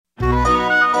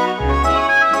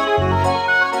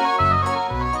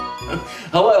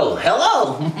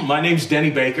Hello. My name's Denny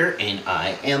Baker, and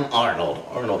I am Arnold.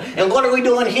 And what are we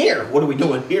doing here?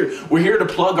 We're here to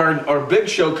plug our big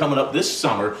show coming up this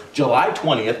summer, July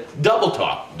 20th, Double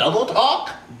Talk. Double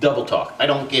Talk. I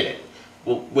don't get it.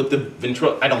 Well, with the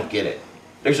ventriloquist, I don't get it.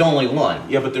 There's only one.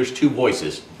 Yeah, but there's two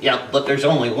voices. Yeah, but there's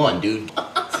only one, dude.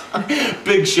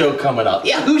 Big show coming up.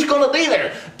 Yeah, who's going to be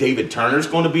there? David Turner's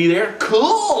going to be there.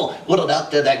 Cool. What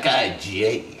about that guy,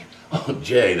 Jay? Oh,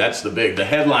 Jay, that's the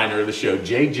headliner of the show,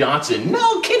 Jay Johnson.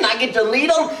 No kidding, I get to meet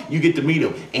him. You get to meet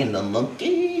him. And the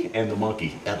monkey.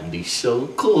 That'll be so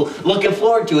cool. Looking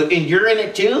forward to it. And you're in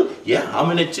it too? Yeah, I'm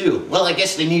in it too. Well, I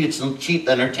guess they needed some cheap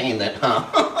entertainment,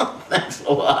 huh? Thanks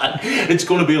a lot. It's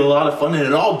going to be a lot of fun, and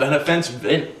it all benefits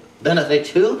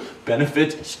who?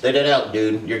 Benefits, spit it out,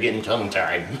 dude. You're getting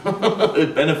tongue-tied.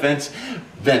 It benefits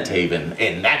Vent Haven,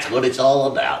 and that's what it's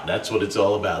all about.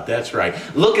 That's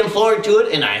right. Looking forward to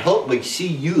it, and I hope we see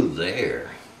you there.